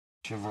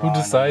Chevron. Who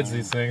decides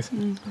these things?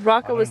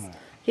 Rocco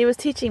he was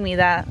teaching me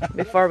that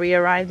before we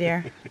arrived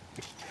here.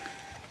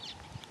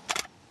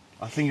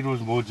 I think it was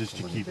more just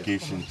to keep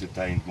Gish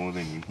entertained more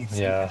than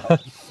anything. Yeah.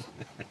 Das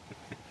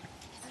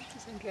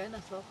ist ein kleiner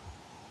Loch.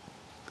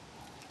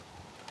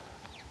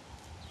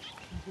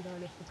 Und wieder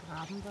alle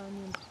vergraben da in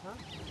ihrem Grab.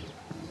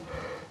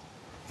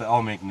 They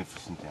are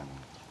magnificent animals.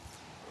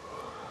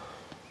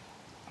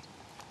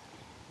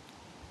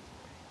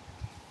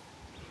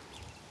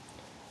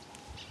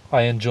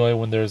 I enjoy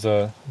when there's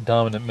a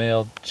dominant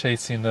male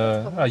chasing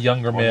a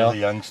younger One of male. the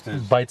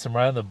youngsters. Bites him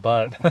right in the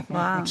butt.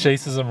 Wow.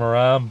 Chases him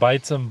around,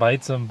 bites him.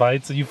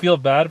 You feel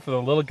bad for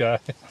the little guy.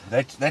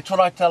 That's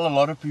what I tell a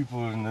lot of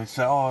people, and they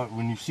say, oh,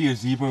 when you see a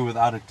zebra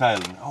without a tail,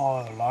 and,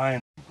 oh, a lion.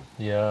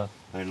 Yeah.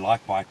 They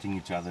like biting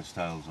each other's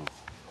tails off.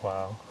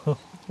 Wow.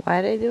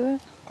 Why they do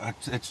it?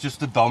 It's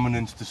just a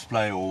dominance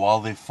display, or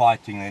while they're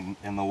fighting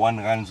and the one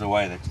runs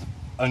away, that's the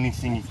only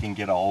thing you can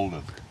get a hold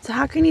of. So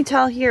how can you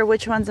tell here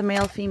which one's a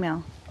male,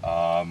 female?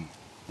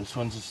 This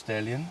one's a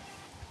stallion,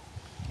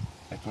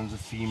 that one's a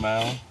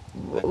female,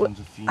 that one's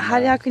a female.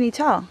 How can you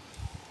tell?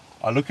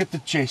 I look at the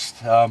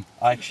chest. I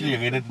actually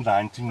read it in the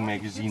hunting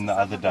magazine the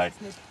other day.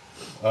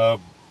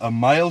 A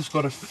male's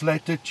got a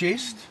flatter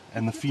chest,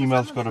 and the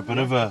female's got a bit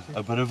of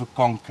a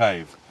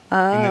concave.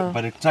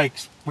 But it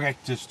takes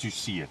practice to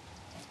see it.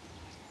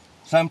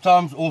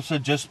 Sometimes also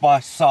just by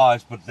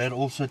size, but that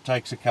also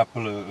takes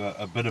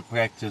a bit of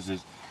practice.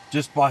 Is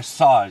just by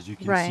size you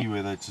can see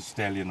whether it's a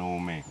stallion or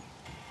a male.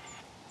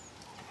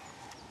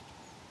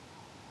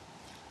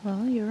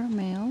 Well, you're a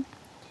male.